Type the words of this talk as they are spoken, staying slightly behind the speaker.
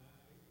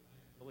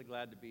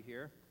glad to be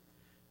here.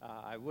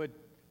 I would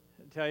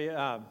tell you,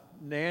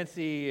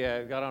 Nancy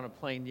got on a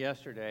plane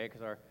yesterday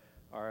because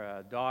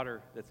our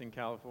daughter that's in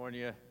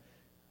California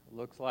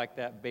looks like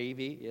that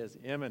baby is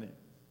imminent.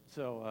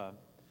 So,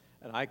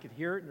 and I could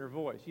hear it in her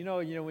voice. You know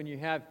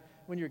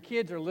when your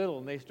kids are little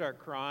and they start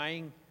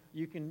crying,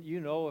 you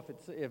know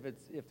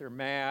if they're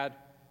mad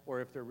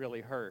or if they're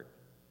really hurt.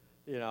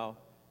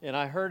 And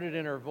I heard it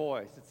in her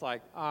voice. It's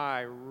like, I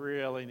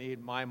really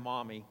need my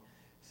mommy.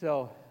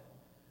 So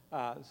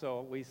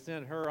we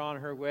sent her on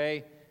her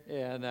way,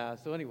 and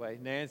so anyway,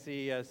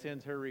 Nancy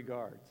sends her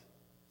regards.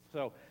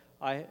 So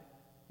I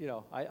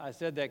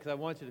said that because I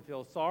want you to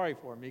feel sorry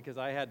for me because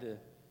I had to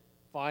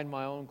find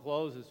my own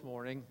clothes this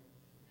morning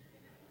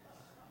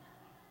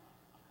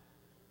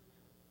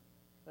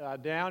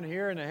down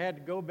here, and I had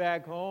to go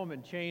back home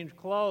and change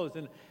clothes.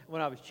 And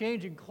when I was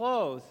changing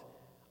clothes,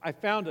 I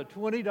found a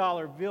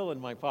 $20 bill in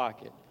my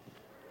pocket.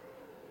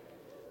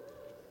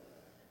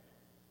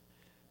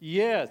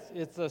 Yes,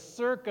 it's a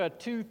circa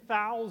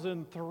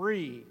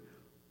 2003.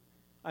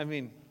 I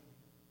mean,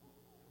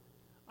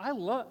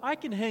 I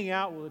can hang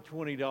out with a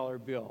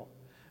 $20 bill.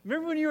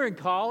 Remember when you were in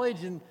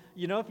college and,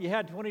 if you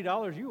had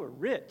 $20, you were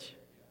rich.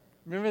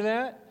 Remember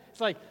that?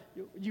 It's like,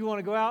 you want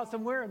to go out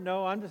somewhere?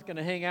 No, I'm just going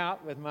to hang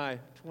out with my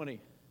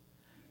 20.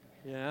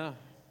 Yeah.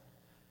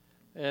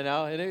 And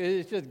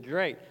it's just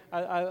great.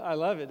 I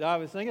love it. I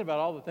was thinking about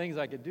all the things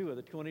I could do with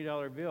a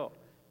 $20 bill.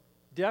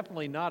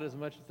 Definitely not as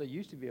much as they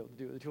used to be able to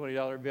do with a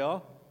 $20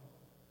 bill.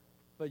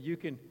 But you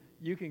can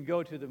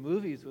go to the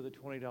movies with a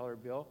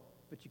 $20 bill,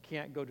 but you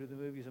can't go to the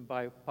movies and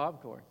buy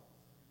popcorn.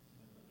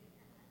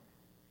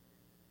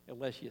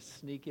 Unless you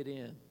sneak it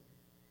in.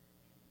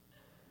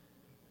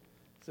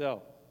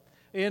 So,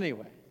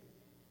 anyway.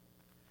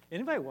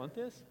 Anybody want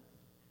this?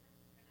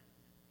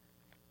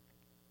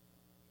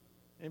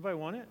 Anybody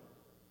want it?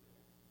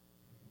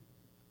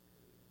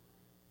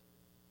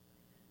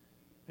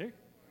 Here.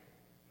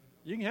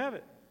 You can have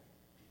it.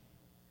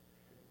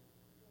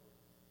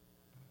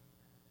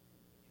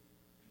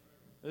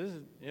 This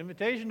is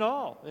invitation to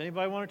all.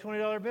 Anybody want a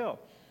 $20 bill?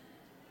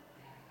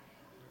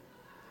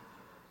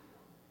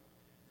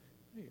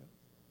 There you go.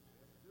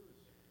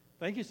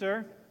 Thank you,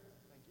 sir. Thank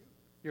you.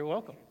 You're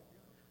welcome.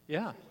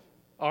 Yeah.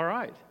 All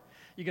right.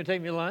 You can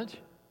take me to lunch?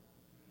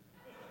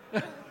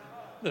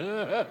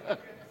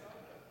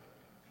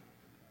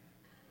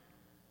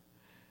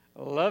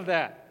 Love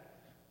that.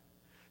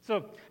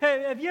 So,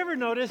 hey, have you ever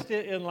noticed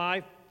in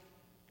life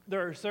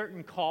there are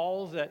certain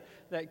calls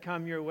that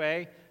come your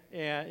way?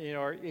 And,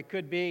 or it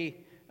could be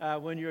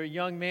when you're a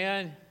young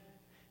man,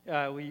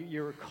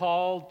 you're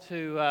called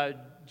to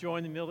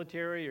join the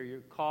military, or you're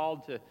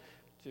called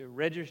to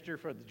register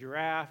for the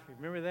giraffe.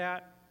 Remember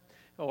that?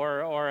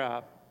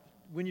 Or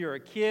when you're a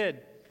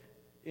kid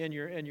and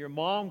your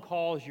mom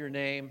calls your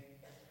name,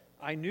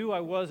 I knew I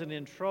wasn't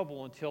in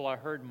trouble until I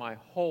heard my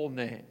whole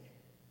name.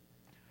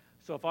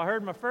 So if I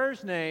heard my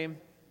first name,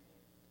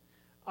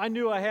 I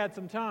knew I had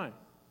some time.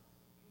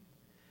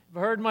 If I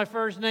heard my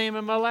first name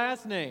and my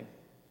last name,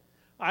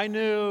 I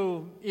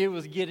knew it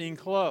was getting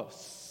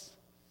close.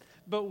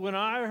 But when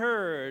I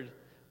heard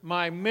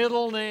my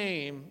middle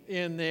name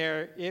in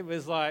there, it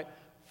was like,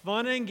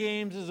 fun and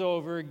games is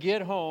over,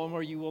 get home,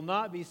 or you will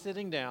not be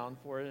sitting down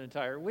for an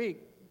entire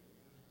week.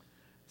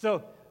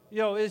 So,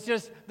 it's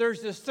just,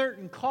 there's just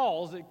certain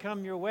calls that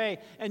come your way,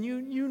 and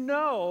you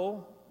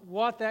know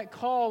what that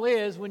call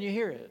is when you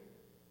hear it.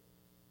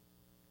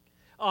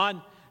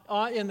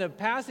 In the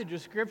passage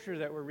of Scripture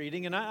that we're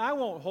reading, and I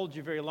won't hold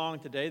you very long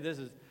today, this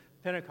is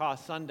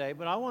Pentecost Sunday,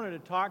 but I wanted to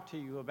talk to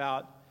you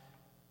about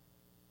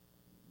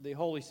the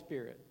Holy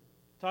Spirit.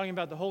 Talking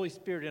about the Holy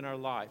Spirit in our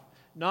life.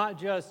 Not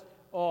just,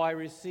 I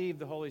received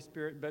the Holy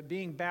Spirit, but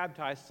being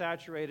baptized,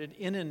 saturated,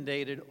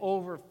 inundated,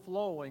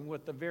 overflowing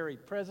with the very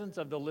presence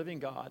of the living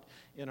God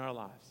in our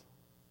lives.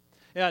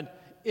 And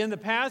in the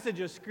passage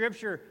of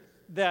Scripture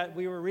that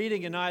we were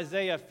reading in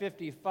Isaiah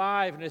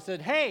 55, and it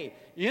said, hey,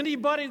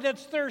 anybody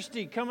that's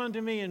thirsty, come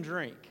unto me and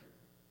drink.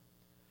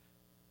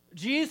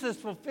 Jesus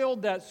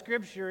fulfilled that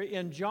scripture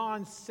in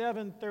John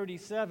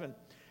 7:37.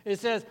 It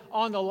says,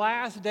 on the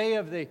last day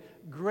of the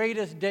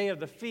greatest day of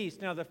the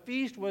feast. Now, the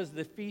feast was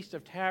the Feast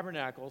of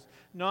Tabernacles,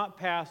 not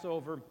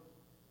Passover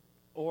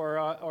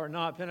or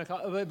not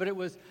Pentecost, but it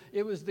was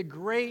the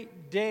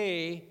great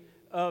day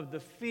of the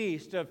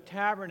Feast of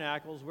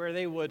Tabernacles, where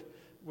they would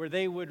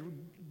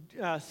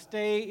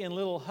stay in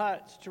little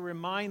huts to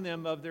remind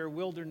them of their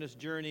wilderness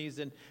journeys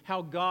and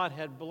how God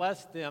had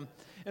blessed them.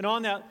 And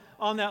on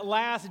that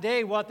last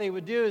day, what they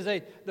would do is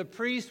the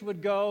priest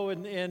would go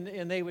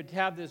and they would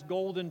have this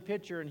golden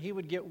pitcher, and he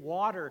would get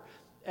water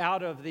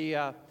out of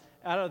the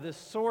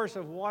source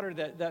of water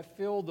that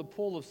filled the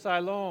pool of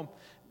Siloam.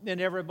 And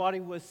everybody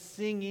was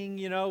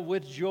singing,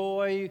 with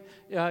joy,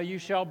 you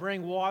shall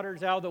bring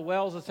waters out of the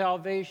wells of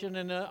salvation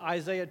in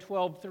Isaiah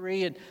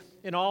 12:3,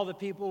 and all the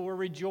people were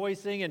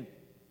rejoicing, and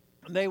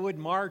they would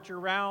march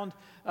around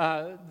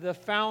the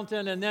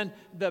fountain, and then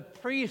the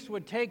priest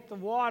would take the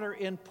water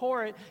and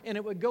pour it, and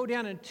it would go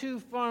down in two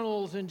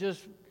funnels and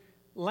just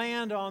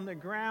land on the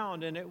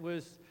ground, and it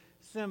was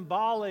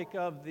symbolic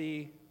of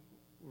the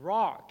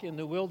rock in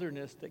the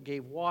wilderness that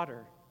gave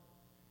water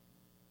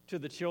to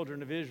the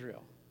children of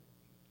Israel.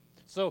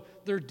 So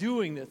they're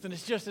doing this, and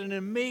it's just an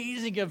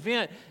amazing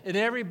event, and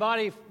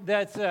everybody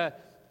that's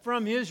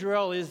from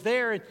Israel is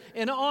there.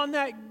 And on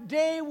that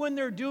day when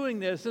they're doing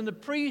this, and the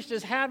priest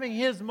is having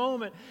his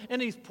moment, and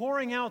he's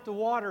pouring out the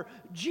water,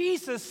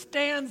 Jesus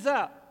stands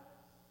up,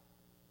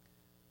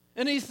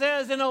 and he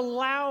says in a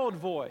loud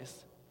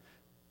voice,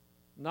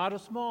 not a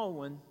small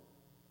one,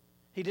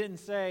 he didn't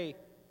say,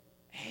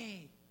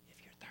 "Hey,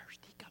 if you're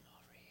thirsty, come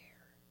over here."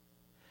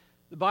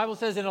 The Bible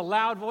says in a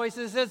loud voice,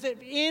 it says, "If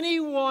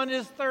anyone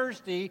is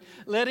thirsty,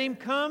 let him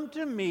come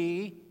to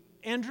me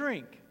and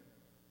drink."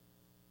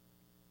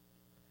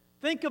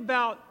 Think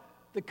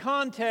about the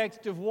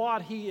context of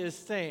what he is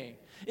saying.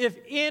 If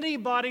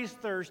anybody's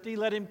thirsty,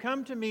 let him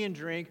come to me and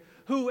drink.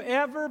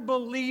 Whoever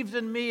believes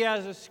in me,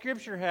 as the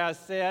scripture has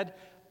said,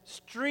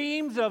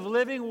 streams of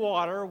living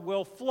water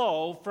will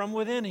flow from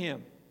within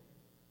him.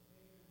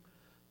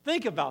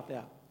 Think about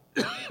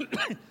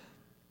that.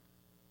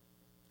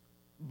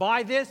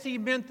 By this he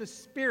meant the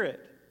Spirit,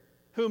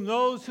 whom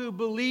those who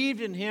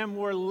believed in him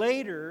were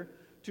later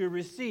to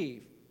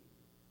receive.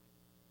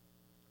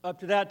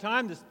 Up to that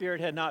time, the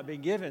Spirit had not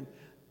been given,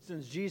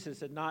 since Jesus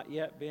had not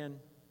yet been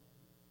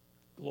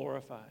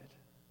glorified.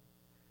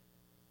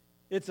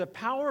 It's a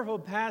powerful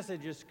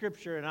passage of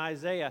Scripture in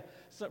Isaiah,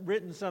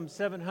 written some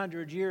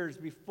 700 years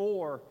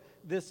before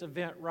this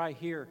event right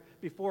here,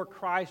 before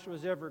Christ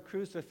was ever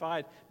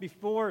crucified,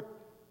 before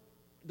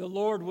the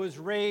Lord was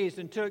raised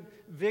and took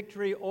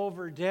victory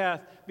over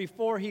death,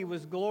 before he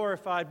was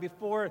glorified,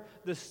 before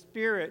the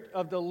Spirit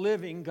of the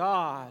living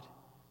God,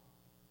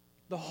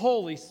 the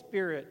Holy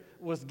Spirit,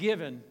 was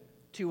given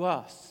to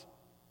us.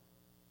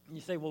 And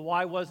you say, well,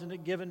 why wasn't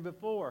it given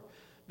before?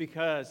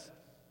 Because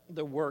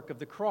the work of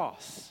the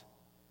cross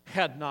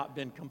had not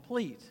been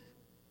complete.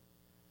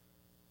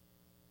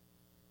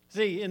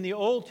 See, in the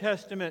Old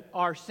Testament,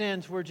 our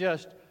sins were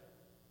just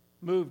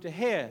moved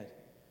ahead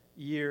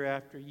year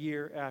after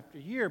year after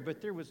year,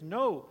 but there was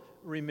no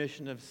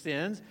remission of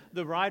sins.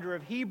 The writer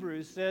of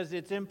Hebrews says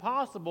it's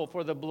impossible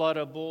for the blood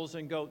of bulls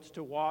and goats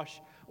to wash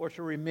or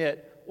to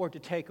remit or to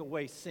take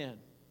away sin.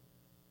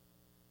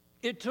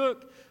 It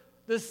took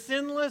the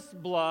sinless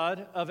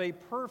blood of a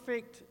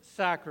perfect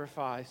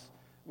sacrifice,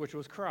 which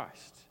was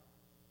Christ.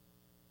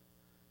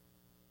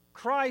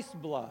 Christ's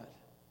blood,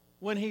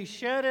 when he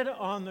shed it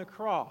on the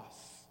cross,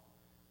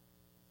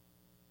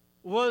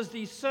 was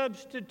the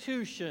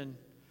substitution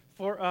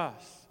for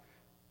us.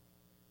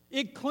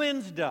 It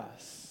cleansed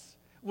us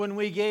when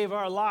we gave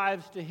our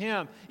lives to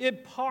him.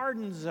 It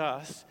pardons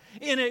us,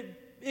 and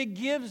it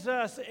gives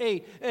us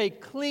a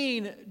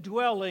clean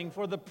dwelling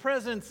for the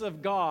presence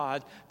of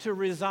God to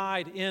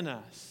reside in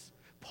us.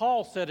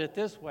 Paul said it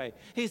this way.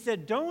 He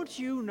said, don't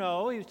you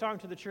know, he was talking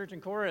to the church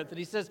in Corinth, and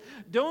he says,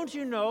 don't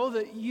you know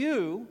that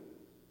you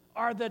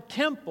are the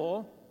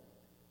temple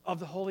of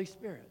the Holy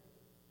Spirit?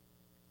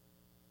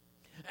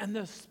 And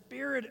the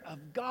Spirit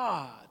of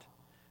God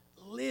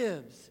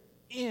lives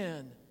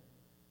in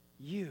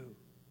you.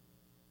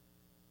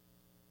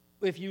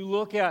 If you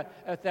look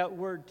at that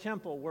word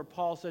temple, where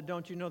Paul said,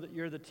 don't you know that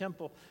you're the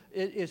temple?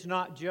 It's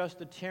not just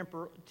the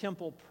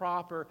temple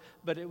proper,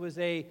 but it was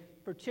a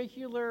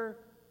particular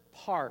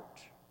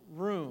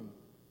room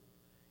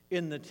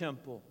in the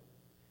temple.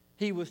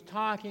 He was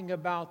talking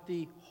about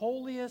the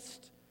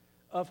holiest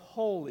of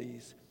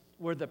holies,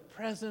 where the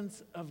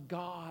presence of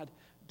God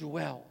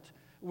dwelt,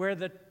 where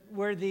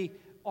the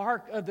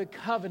Ark of the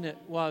Covenant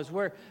was,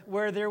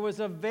 where there was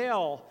a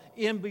veil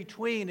in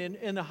between,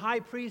 and the high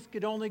priest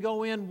could only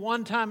go in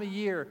one time a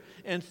year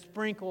and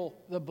sprinkle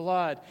the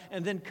blood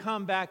and then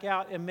come back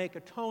out and make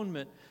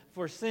atonement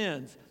for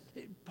sins.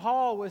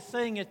 Paul was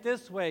saying it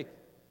this way: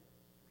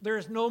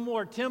 there's no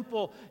more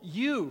temple.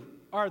 You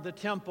are the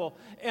temple,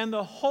 and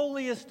the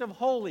holiest of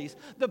holies,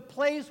 the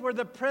place where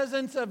the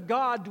presence of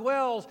God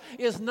dwells,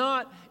 is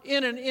not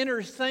in an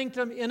inner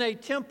sanctum in a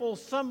temple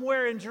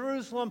somewhere in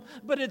Jerusalem,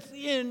 but it's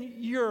in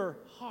your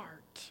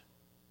heart.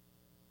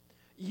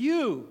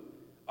 You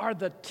are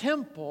the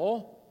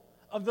temple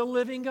of the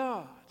living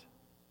God.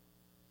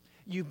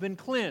 You've been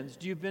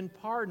cleansed, you've been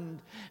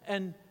pardoned,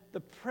 and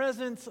the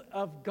presence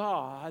of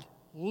God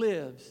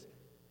lives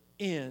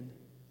in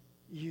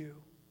you.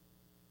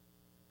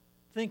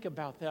 Think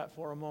about that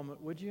for a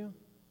moment, would you?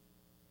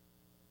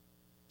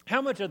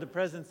 How much of the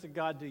presence of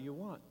God do you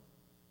want?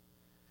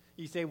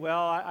 You say, well,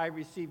 I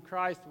received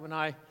Christ when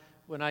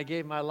I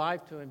gave my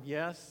life to him.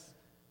 Yes.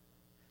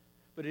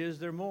 But is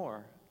there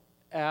more?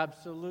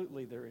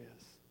 Absolutely there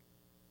is.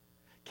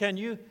 Can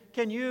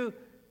you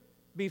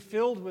be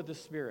filled with the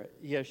Spirit?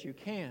 Yes, you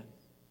can.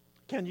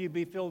 Can you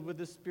be filled with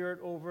the Spirit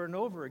over and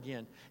over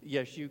again?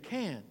 Yes, you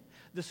can.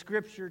 The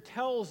Scripture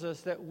tells us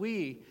that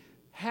we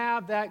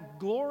have that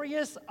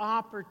glorious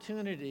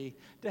opportunity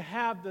to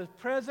have the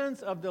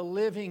presence of the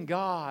living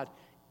God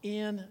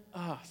in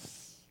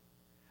us,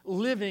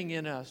 living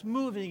in us,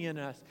 moving in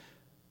us,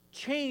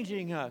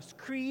 changing us,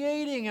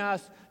 creating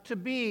us to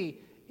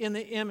be in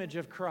the image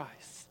of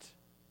Christ.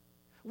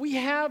 We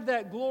have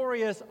that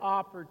glorious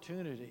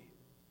opportunity.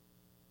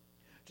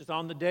 Just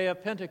on the day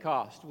of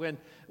Pentecost, when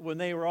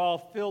they were all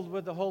filled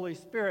with the Holy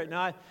Spirit.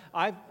 Now,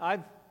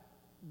 I've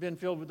been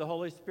filled with the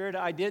Holy Spirit.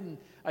 I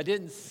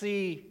didn't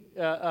see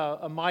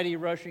a mighty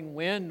rushing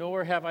wind,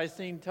 nor have I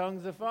seen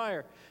tongues of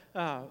fire.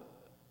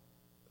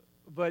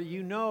 But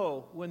you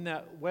know when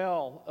that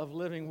well of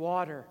living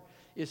water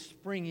is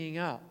springing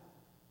up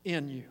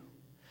in you.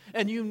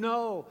 And you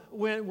know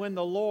when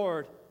the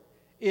Lord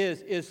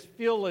is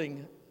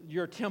filling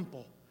your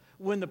temple,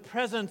 when the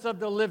presence of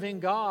the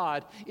living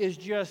God is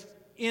just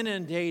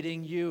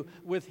inundating you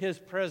with His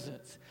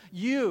presence.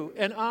 You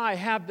and I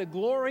have the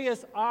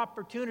glorious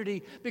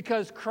opportunity,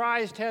 because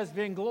Christ has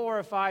been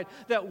glorified,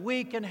 that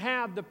we can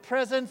have the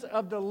presence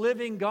of the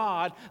living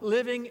God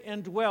living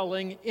and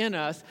dwelling in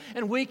us,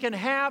 and we can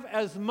have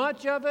as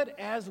much of it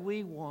as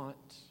we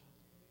want.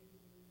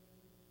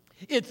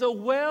 It's a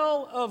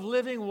well of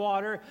living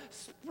water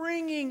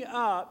springing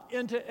up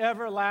into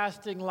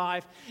everlasting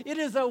life. It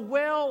is a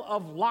well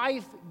of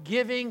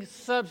life-giving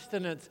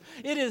substance.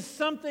 It is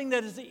something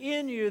that is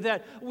in you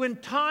that when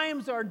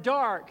times are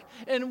dark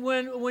and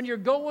when you're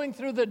going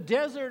through the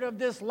desert of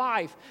this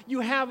life,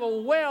 you have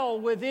a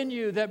well within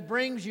you that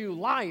brings you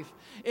life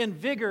and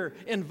vigor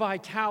and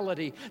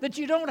vitality. That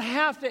you don't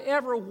have to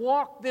ever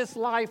walk this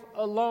life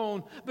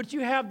alone, but you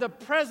have the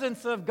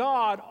presence of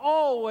God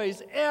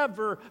always,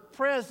 ever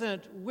present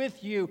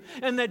with you,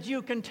 and that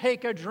you can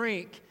take a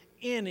drink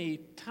any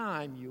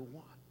time you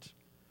want.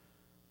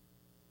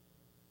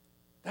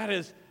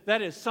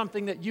 That is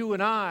something that you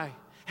and I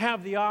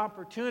have the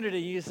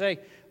opportunity. You say,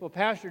 well,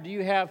 Pastor, do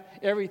you have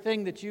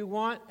everything that you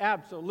want?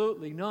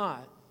 Absolutely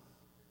not.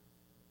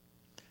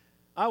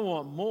 I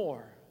want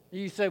more.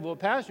 You say, well,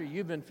 Pastor,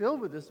 you've been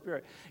filled with the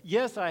Spirit.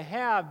 Yes, I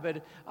have,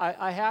 but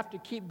I have to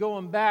keep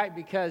going back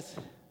because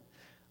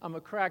I'm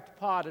a cracked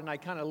pot and I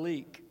kind of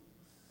leak.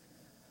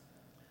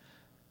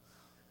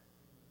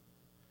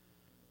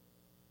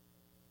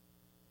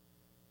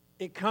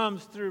 It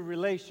comes through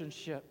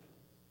relationship.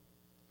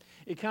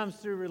 It comes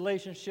through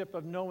relationship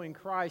of knowing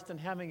Christ and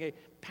having a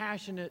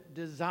passionate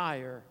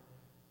desire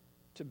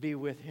to be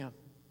with Him.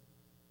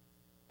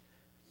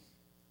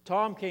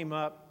 Tom came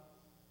up.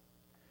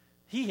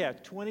 He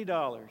had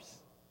 $20.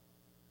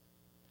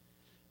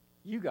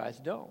 You guys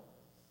don't.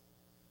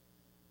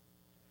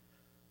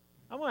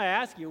 I want to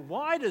ask you,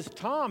 why does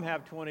Tom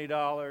have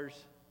 $20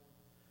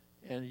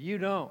 and you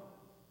don't?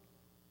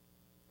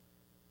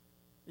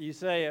 You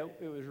say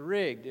it was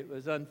rigged, it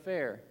was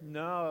unfair.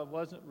 No, it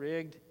wasn't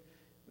rigged.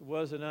 It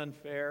wasn't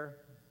unfair.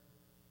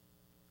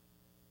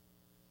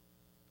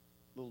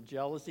 A little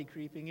jealousy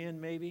creeping in,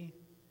 maybe.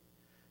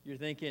 You're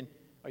thinking,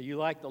 are you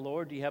like the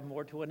Lord? Do you have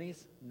more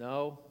 20s?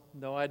 No,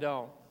 I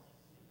don't.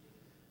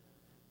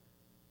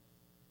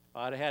 If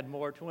I'd have had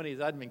more 20s,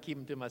 I'd have been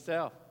keeping them to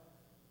myself.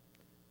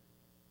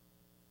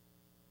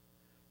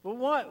 But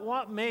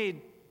what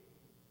made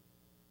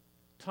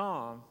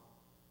Tom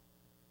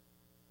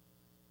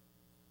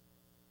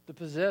the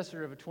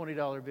possessor of a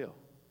 $20 bill?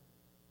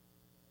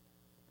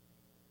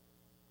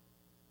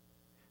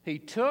 He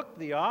took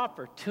the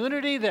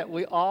opportunity that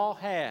we all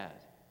had.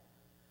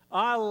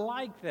 I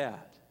like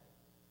that.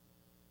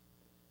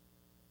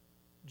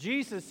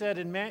 Jesus said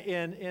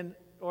in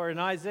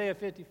Isaiah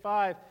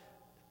 55,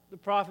 the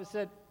prophet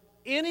said,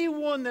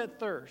 anyone that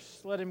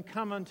thirsts, let him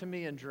come unto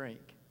me and drink.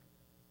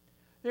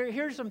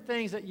 Here's some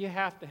things that you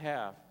have to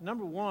have.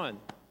 Number one,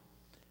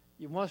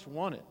 you must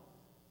want it.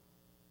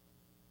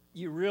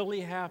 You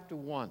really have to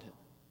want it.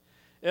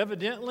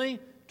 Evidently,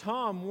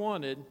 Tom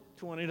wanted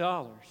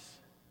 $20.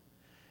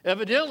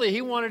 Evidently,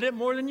 he wanted it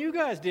more than you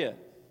guys did,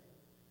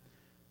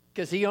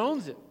 because he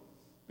owns it.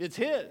 It's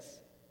his.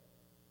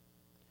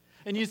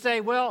 And you say,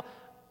 well,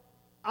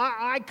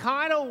 I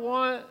kind of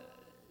want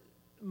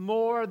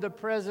more the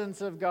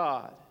presence of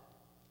God.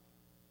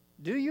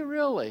 Do you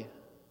really?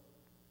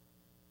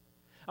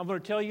 I'm going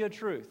to tell you a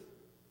truth.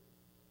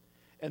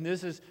 And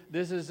this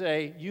is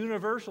a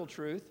universal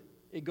truth.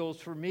 It goes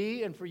for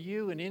me and for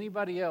you and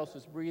anybody else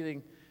that's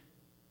breathing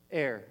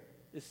air.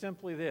 It's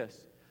simply this.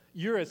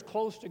 You're as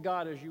close to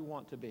God as you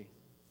want to be.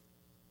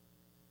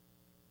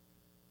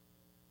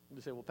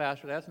 You say, well,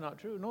 Pastor, that's not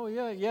true. No,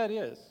 yeah, it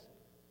is.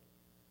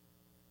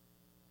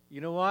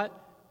 You know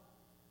what?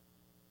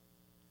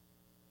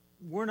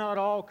 We're not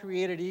all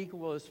created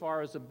equal as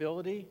far as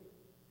ability.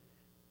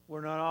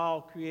 We're not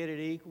all created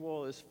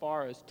equal as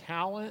far as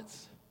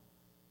talents.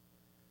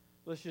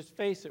 Let's just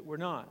face it, we're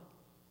not.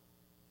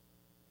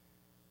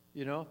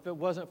 You know, if it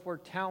wasn't for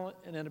talent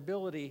and an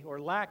ability or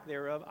lack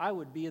thereof, I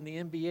would be in the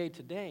NBA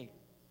today.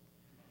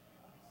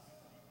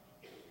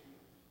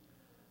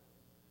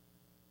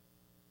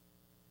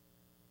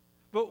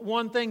 But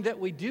one thing that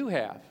we do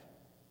have,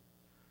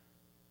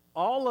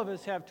 all of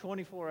us have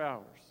 24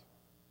 hours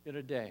in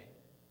a day.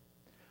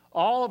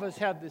 All of us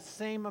have the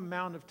same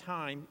amount of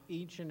time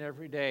each and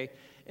every day,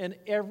 and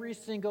every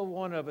single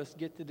one of us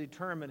get to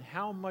determine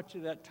how much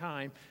of that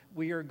time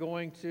we are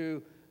going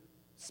to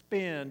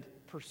spend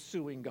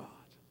pursuing God.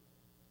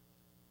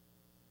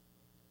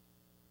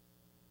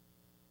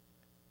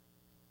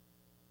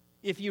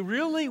 If you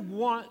really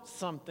want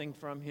something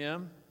from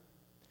Him,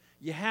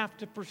 you have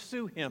to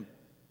pursue Him.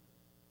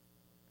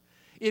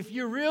 If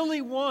you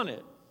really want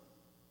it.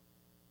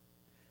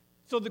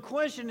 So the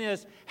question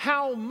is,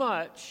 how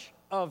much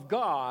of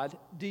God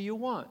do you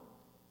want?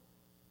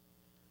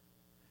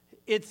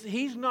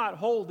 He's not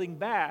holding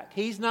back.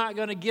 He's not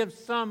going to give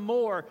some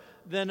more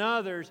than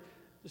others.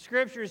 The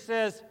Scripture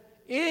says,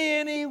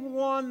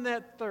 anyone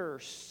that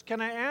thirsts. Can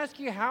I ask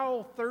you,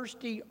 how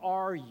thirsty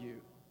are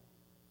you?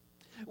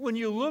 When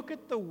you look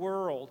at the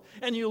world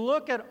and you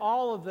look at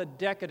all of the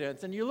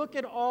decadence and you look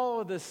at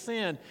all of the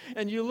sin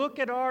and you look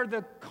at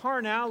the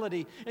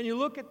carnality and you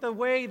look at the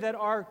way that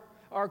our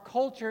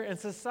culture and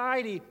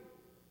society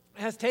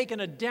has taken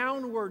a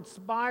downward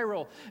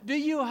spiral. Do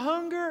you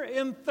hunger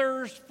and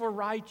thirst for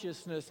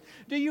righteousness?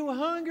 Do you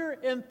hunger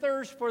and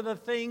thirst for the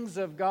things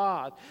of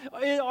God?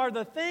 Are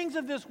the things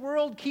of this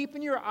world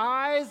keeping your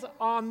eyes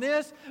on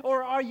this?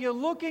 Or are you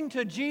looking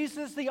to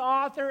Jesus, the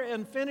author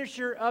and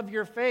finisher of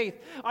your faith?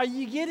 Are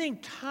you getting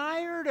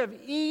tired of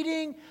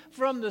eating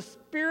from the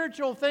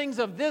spiritual things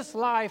of this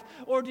life?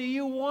 Or do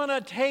you want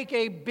to take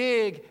a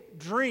big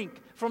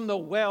drink from the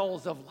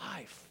wells of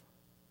life?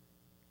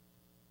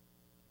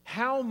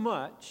 How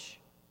much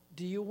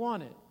do you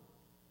want it?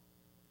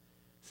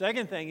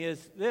 Second thing is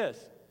this.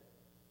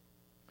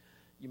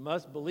 You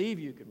must believe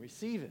you can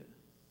receive it.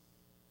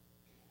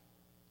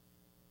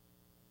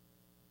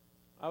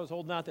 I was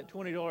holding out that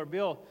 $20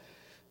 bill.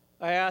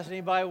 I asked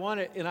anybody want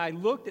it, and I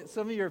looked at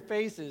some of your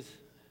faces,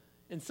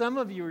 and some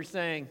of you were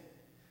saying,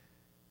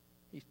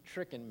 he's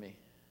tricking me.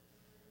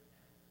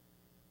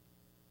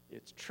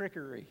 It's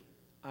trickery.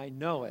 I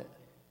know it.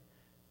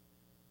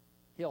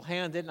 He'll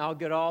hand it, and I'll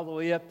get all the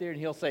way up there, and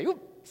he'll say,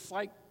 "Oop,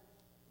 psych,"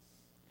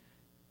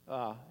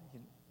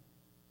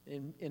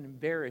 and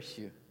embarrass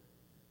you.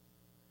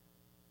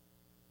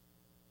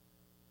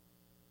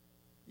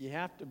 You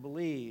have to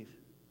believe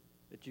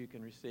that you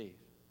can receive.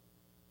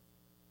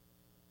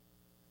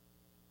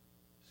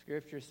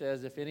 Scripture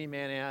says, if any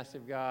man asks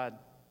of God,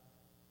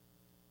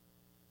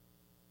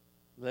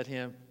 let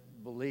him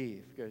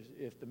believe. Because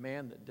if the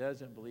man that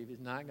doesn't believe is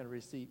not going to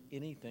receive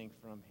anything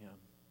from him.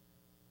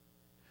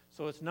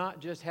 So it's not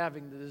just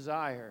having the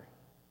desire,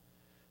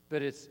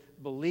 but it's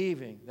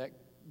believing that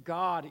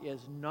God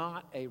is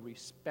not a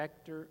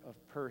respecter of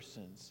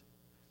persons.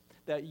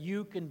 That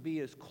you can be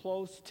as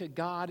close to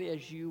God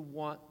as you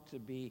want to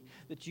be.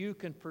 That you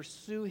can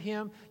pursue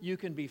Him. You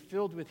can be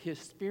filled with His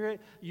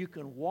Spirit. You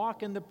can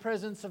walk in the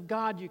presence of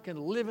God. You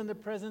can live in the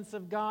presence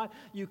of God.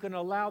 You can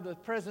allow the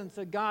presence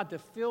of God to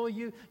fill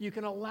you. You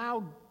can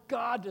allow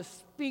God to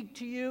speak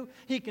to you.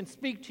 He can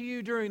speak to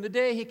you during the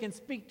day. He can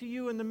speak to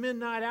you in the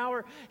midnight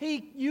hour.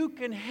 You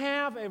can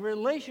have a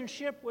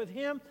relationship with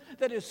Him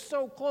that is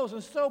so close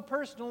and so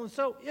personal and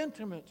so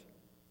intimate.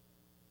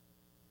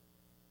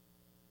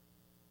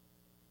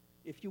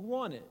 If you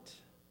want it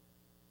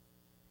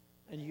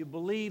and you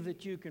believe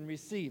that you can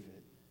receive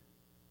it.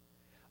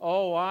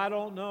 Oh, I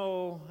don't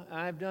know.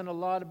 I've done a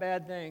lot of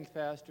bad things,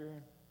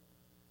 Pastor.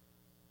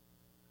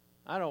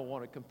 I don't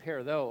want to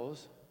compare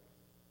those.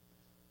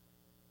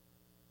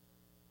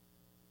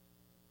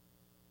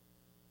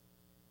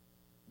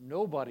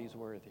 Nobody's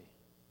worthy.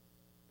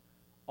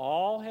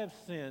 All have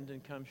sinned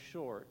and come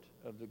short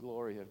of the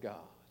glory of God.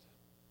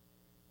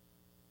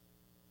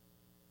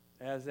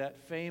 As that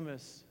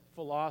famous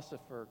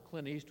philosopher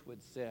Clint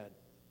Eastwood said,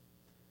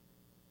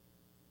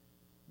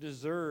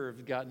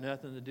 deserved got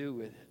nothing to do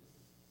with it.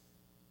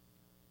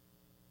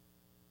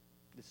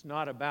 It's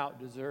not about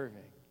deserving.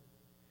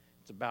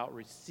 It's about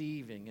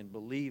receiving and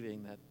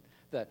believing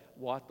that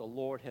what the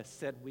Lord has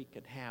said we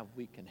can have,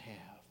 we can have.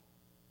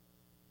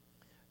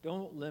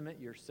 Don't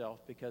limit yourself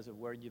because of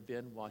where you've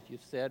been, what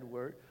you've said,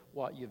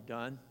 what you've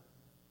done.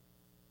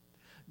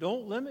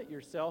 Don't limit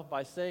yourself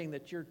by saying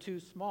that you're too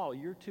small,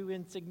 you're too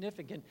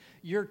insignificant,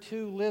 you're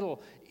too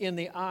little in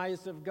the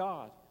eyes of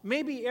God.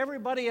 Maybe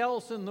everybody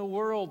else in the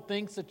world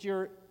thinks that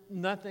you're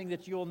nothing,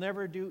 that you'll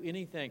never do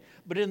anything.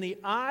 But in the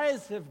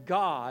eyes of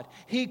God,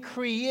 He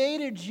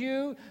created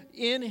you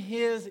in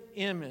His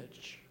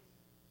image.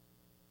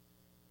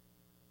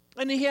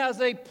 And He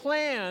has a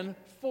plan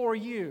for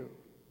you.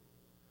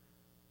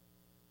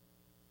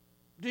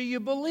 Do you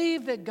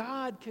believe that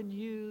God can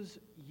use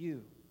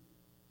you?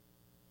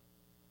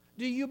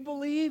 Do you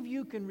believe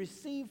you can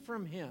receive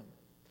from Him?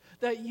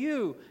 That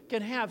you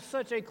can have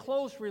such a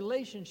close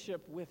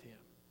relationship with Him?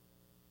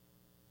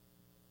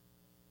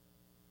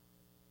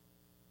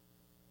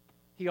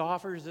 He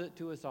offers it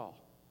to us all.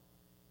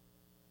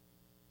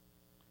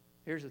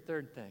 Here's the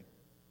third thing.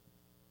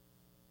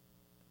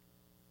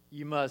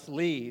 You must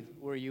leave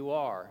where you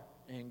are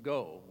and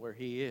go where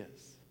He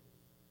is.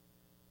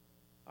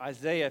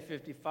 Isaiah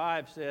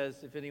 55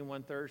 says, if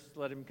anyone thirsts,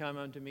 let him come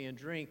unto me and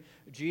drink.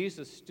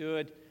 Jesus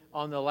stood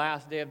on the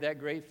last day of that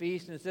great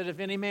feast and said, if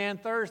any man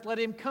thirst, let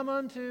him come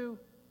unto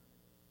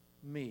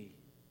me.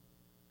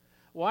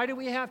 Why do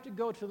we have to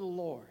go to the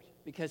Lord?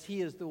 Because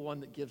He is the one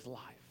that gives life.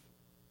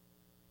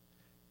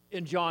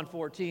 In John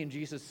 14,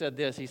 Jesus said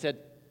this. He said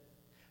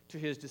to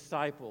His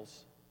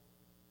disciples,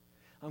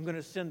 I'm going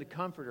to send the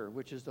Comforter,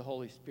 which is the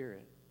Holy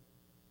Spirit.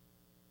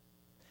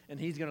 And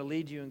He's going to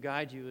lead you and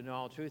guide you in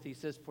all truth. He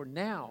says, for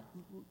now,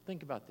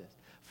 think about this.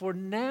 For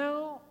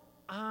now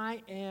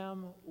I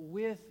am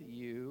with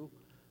you,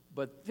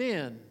 but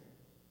then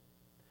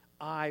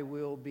I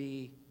will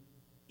be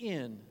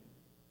in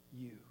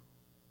you.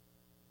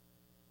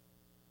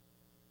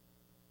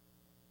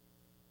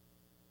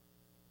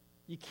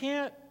 You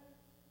can't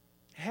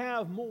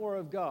have more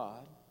of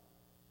God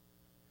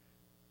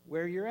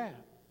where you're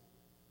at.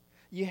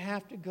 You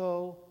have to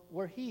go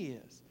where He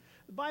is.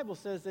 The Bible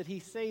says that He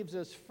saves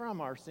us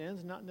from our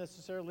sins, not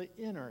necessarily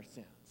in our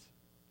sins.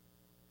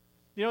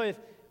 You know, if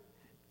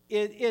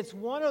it's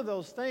one of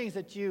those things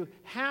that you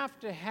have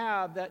to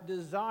have that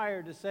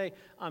desire to say,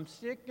 I'm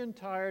sick and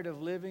tired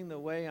of living the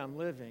way I'm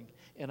living,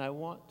 and I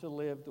want to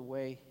live the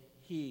way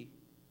He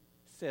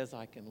says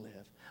I can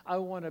live. I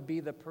want to be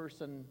the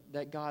person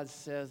that God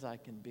says I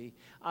can be.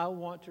 I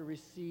want to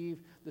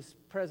receive the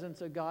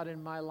presence of God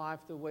in my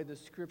life the way the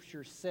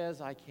Scripture says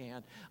I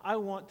can. I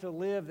want to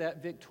live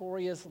that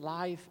victorious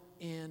life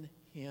in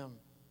Him.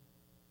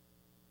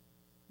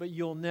 But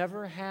you'll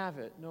never have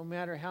it, no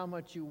matter how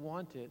much you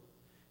want it,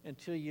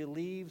 until you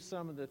leave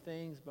some of the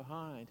things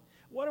behind.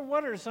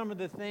 What are some of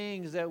the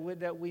things that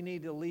we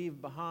need to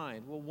leave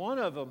behind? Well, one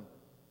of them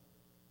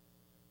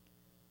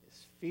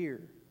is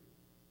fear.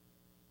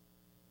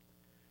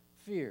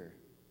 Fear.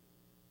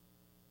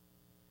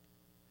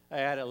 I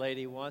had a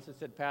lady once that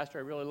said, Pastor,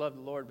 I really love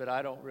the Lord, but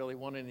I don't really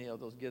want any of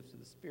those gifts of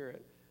the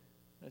Spirit.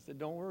 I said,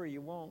 don't worry, you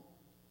won't.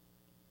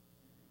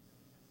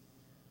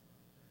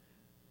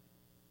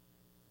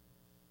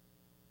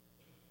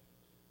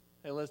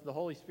 Hey, listen, the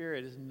Holy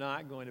Spirit is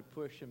not going to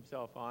push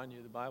Himself on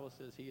you. The Bible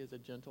says He is a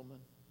gentleman,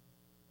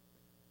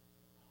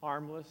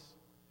 harmless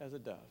as a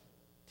dove,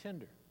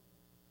 tender.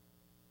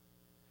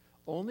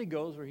 Only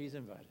goes where He's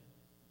invited.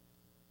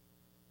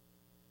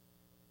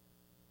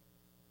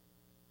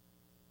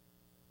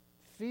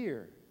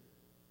 Fear.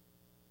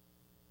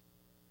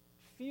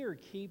 Fear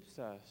keeps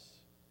us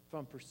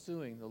from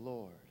pursuing the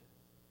Lord.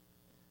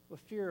 Well,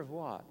 fear of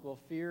what? Well,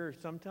 fear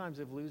sometimes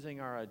of losing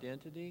our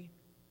identity.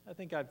 I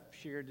think I've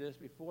shared this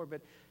before,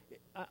 but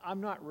I'm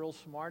not real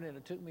smart, and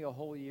it took me a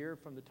whole year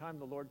from the time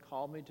the Lord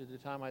called me to the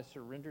time I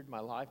surrendered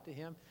my life to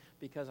Him,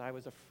 because I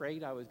was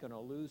afraid I was going to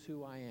lose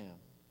who I am.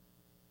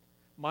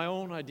 My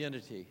own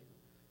identity.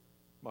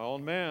 My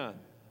own man.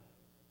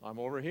 I'm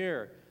over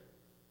here.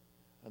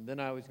 And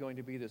then I was going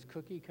to be this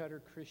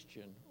cookie-cutter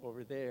Christian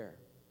over there.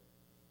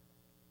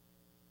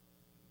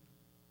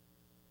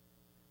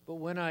 But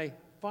when I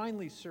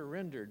finally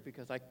surrendered,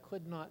 because I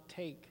could not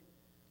take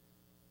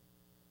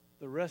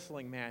the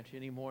wrestling match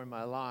anymore in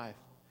my life,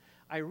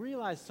 I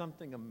realized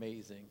something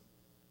amazing.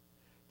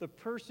 The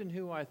person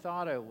who I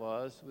thought I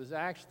was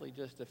actually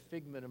just a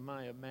figment of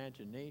my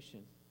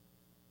imagination.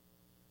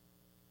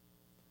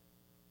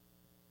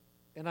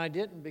 And I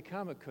didn't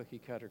become a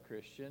cookie-cutter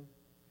Christian.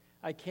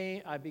 I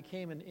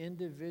became an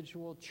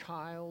individual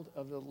child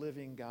of the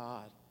living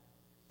God.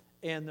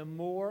 And the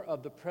more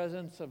of the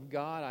presence of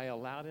God I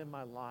allowed in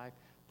my life,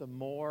 the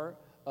more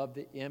of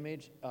the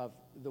image of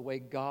the way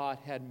God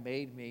had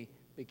made me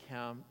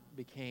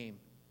became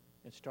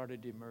and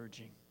started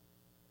emerging.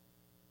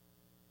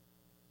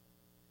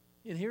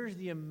 And here's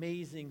the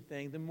amazing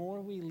thing. The more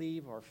we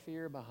leave our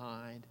fear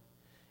behind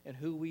and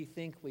who we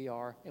think we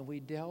are, and we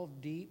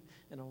delve deep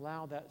and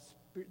allow that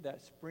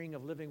spring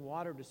of living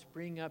water to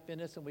spring up in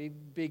us, and we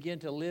begin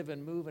to live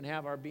and move and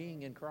have our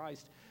being in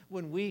Christ,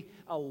 when we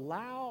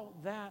allow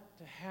that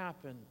to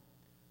happen,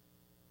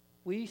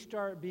 we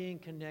start being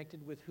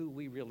connected with who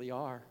we really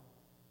are,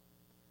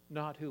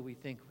 not who we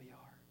think we are.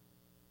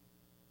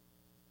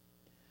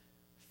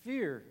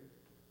 Fear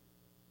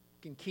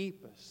can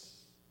keep us.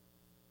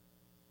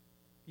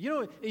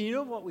 You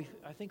know what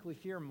I think we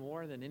fear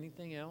more than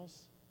anything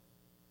else?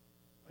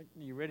 Are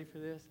you ready for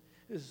this?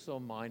 This is so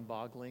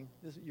mind-boggling.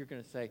 You're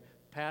going to say,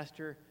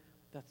 Pastor,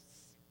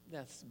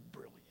 that's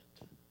brilliant.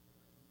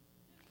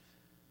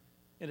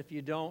 And if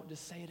you don't,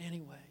 just say it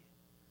anyway.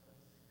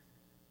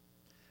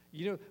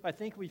 You know, I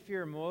think we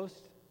fear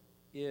most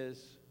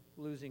is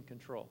losing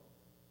control.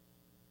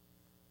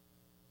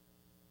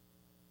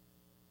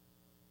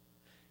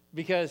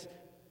 Because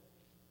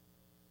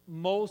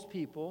most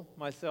people,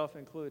 myself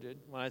included,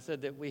 when I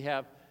said that we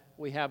have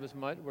as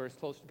much, we're as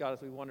close to God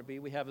as we want to be,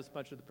 we have as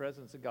much of the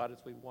presence of God as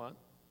we want.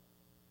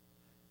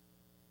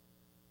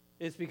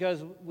 It's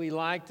because we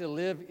like to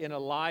live in a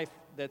life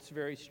that's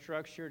very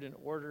structured and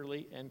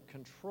orderly and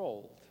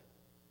controlled.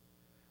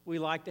 We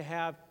like to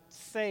have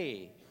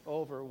say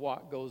over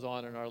what goes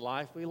on in our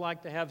life. We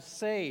like to have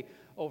say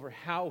over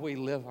how we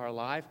live our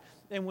life.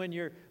 And when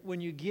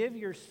you give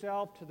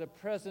yourself to the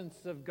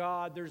presence of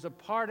God, there's a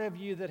part of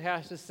you that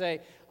has to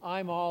say,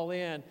 I'm all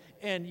in.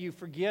 And you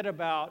forget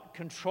about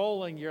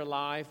controlling your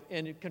life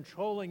and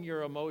controlling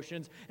your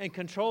emotions and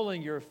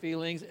controlling your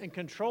feelings and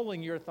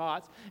controlling your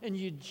thoughts, and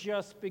you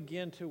just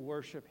begin to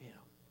worship Him.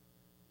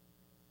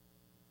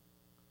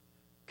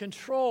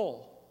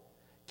 Control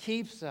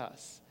keeps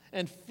us,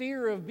 and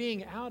fear of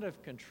being out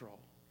of control.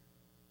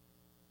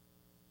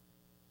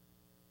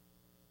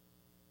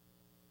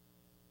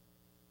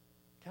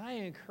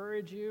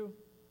 encourage you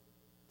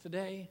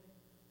today?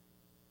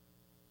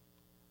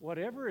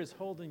 Whatever is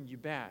holding you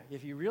back,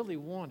 if you really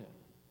want it.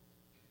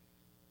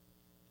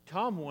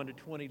 Tom wanted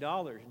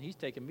 $20, and he's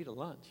taking me to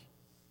lunch.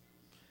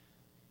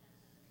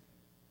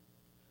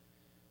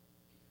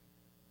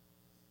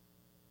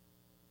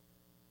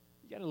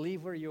 You got to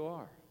leave where you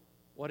are.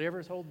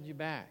 Whatever's holding you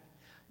back.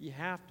 You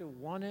have to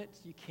want it.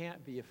 You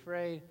can't be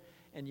afraid.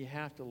 And you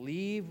have to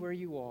leave where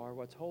you are,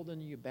 what's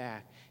holding you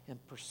back, and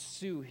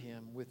pursue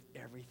Him with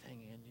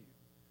everything in you.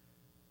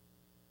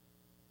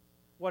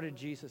 What did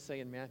Jesus say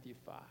in Matthew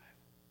 5?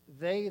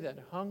 They that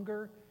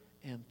hunger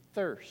and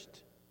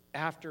thirst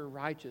after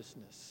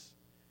righteousness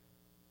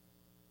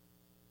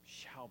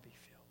shall be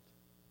filled.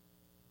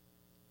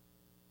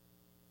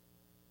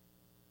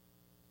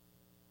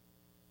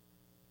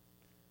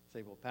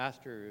 Say, well,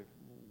 Pastor,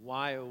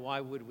 why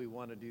would we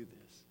want to do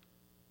this?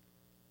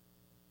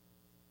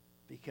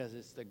 Because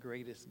it's the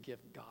greatest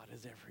gift God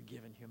has ever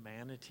given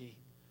humanity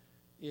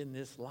in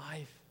this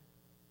life.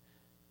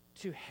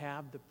 To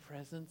have the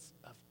presence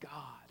of God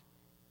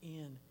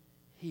in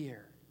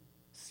here,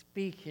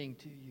 speaking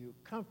to you,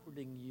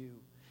 comforting you,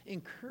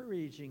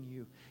 encouraging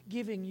you,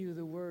 giving you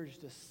the words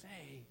to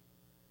say.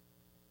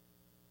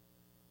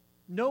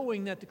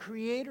 Knowing that the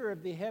Creator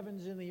of the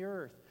heavens and the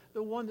earth,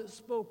 the one that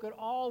spoke it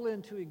all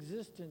into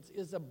existence,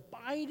 is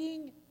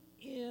abiding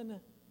in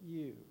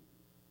you.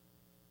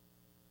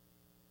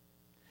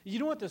 You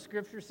know what the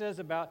Scripture says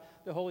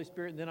about the Holy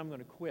Spirit? And then I'm going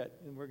to quit,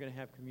 and we're going to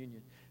have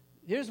communion.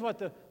 Here's what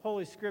the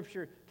Holy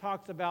Scripture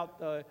talks about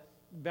the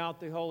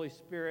Holy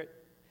Spirit.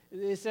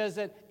 It says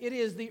that it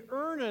is the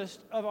earnest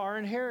of our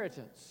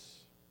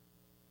inheritance.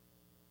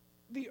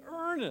 The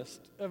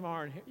earnest of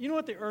our inheritance. You know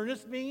what the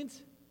earnest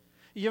means?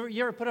 You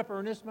ever put up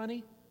earnest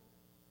money?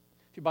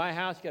 If you buy a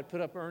house, you got to put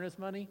up earnest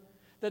money.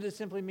 That it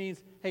simply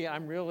means, hey,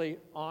 I'm really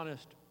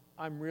honest.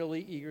 I'm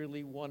really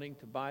eagerly wanting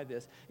to buy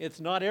this. It's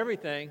not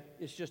everything.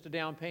 It's just a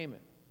down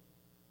payment.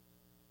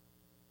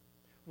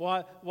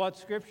 What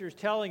Scripture is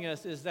telling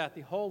us is that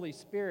the Holy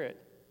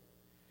Spirit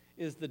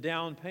is the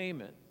down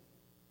payment.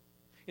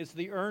 It's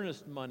the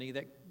earnest money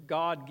that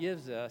God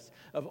gives us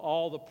of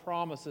all the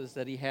promises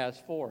that He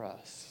has for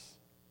us.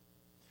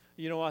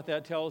 You know what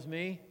that tells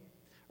me?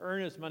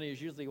 Earnest money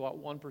is usually,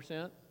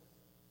 1%?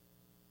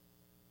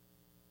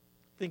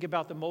 Think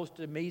about the most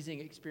amazing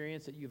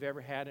experience that you've ever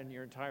had in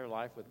your entire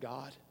life with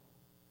God.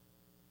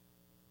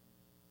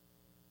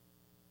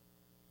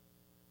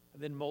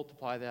 And then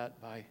multiply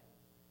that by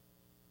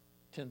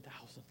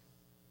 10,000.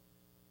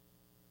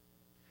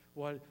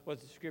 What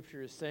the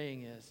Scripture is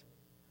saying is,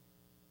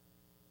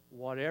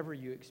 whatever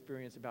you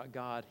experience about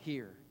God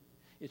here,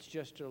 it's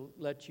just to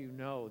let you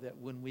know that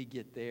when we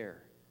get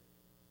there,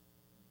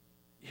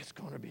 it's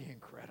going to be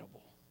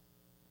incredible.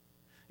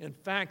 In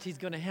fact, He's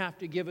going to have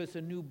to give us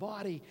a new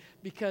body,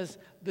 because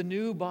the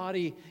new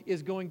body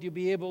is going to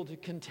be able to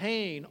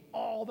contain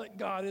all that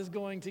God is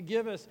going to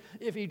give us.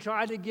 If He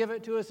tried to give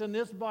it to us in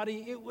this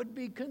body, it would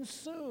be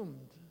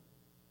consumed.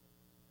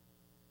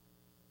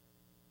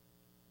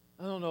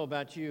 I don't know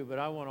about you, but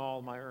I want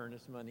all my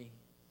earnest money.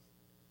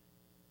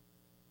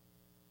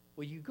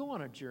 Will you go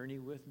on a journey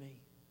with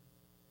me?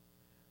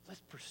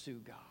 Let's pursue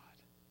God.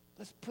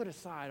 Let's put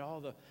aside all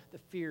the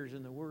fears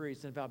and the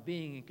worries about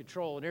being in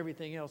control and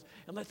everything else.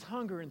 And let's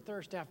hunger and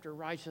thirst after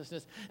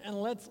righteousness. And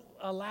let's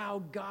allow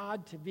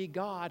God to be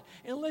God.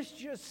 And let's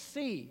just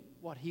see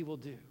what He will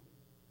do.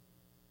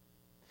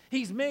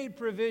 He's made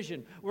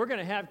provision. We're going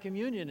to have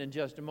communion in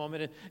just a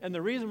moment. And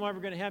the reason why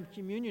we're going to have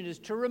communion is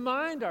to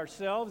remind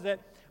ourselves that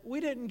we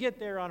didn't get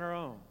there on our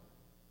own.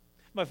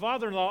 My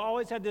father-in-law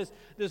always had this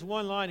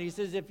one line. He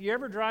says, if you're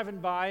ever driving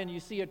by and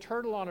you see a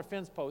turtle on a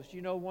fence post,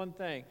 you know one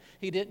thing.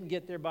 He didn't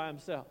get there by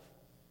himself.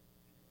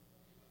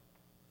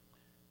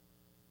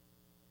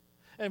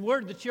 And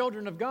we're the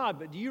children of God,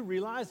 but do you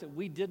realize that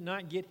we did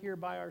not get here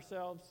by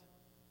ourselves?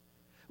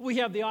 We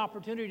have the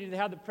opportunity to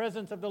have the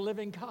presence of the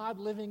living God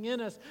living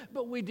in us,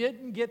 but we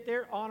didn't get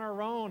there on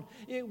our own.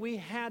 We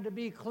had to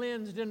be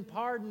cleansed and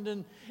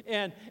pardoned,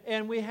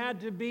 and we had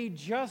to be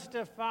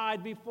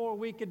justified before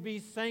we could be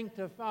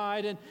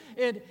sanctified.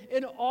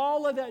 And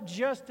all of that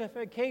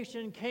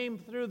justification came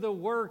through the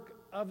work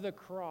of the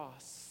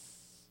cross,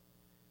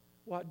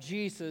 what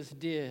Jesus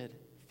did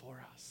for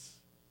us.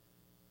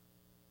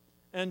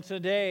 And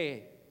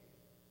today,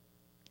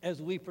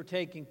 as we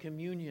partake in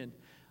communion,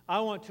 I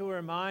want to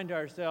remind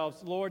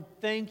ourselves, Lord,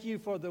 thank you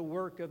for the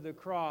work of the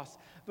cross.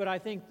 But I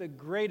think the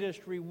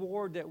greatest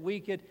reward that we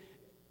could,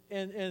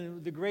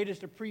 and the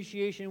greatest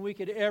appreciation we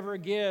could ever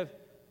give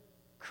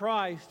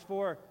Christ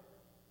for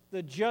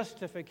the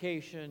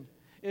justification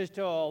is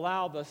to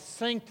allow the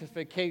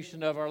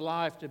sanctification of our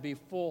life to be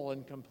full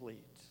and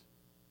complete.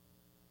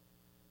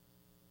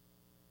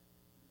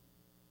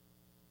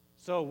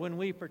 So when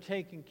we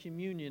partake in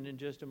communion in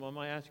just a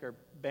moment, I ask our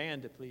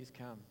band to please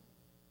come.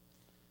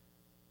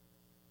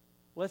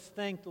 Let's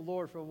thank the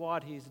Lord for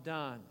what He's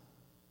done.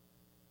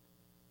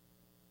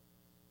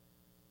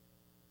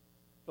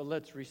 But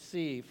let's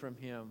receive from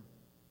Him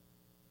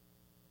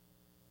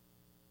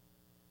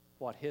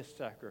what His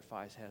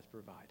sacrifice has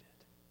provided.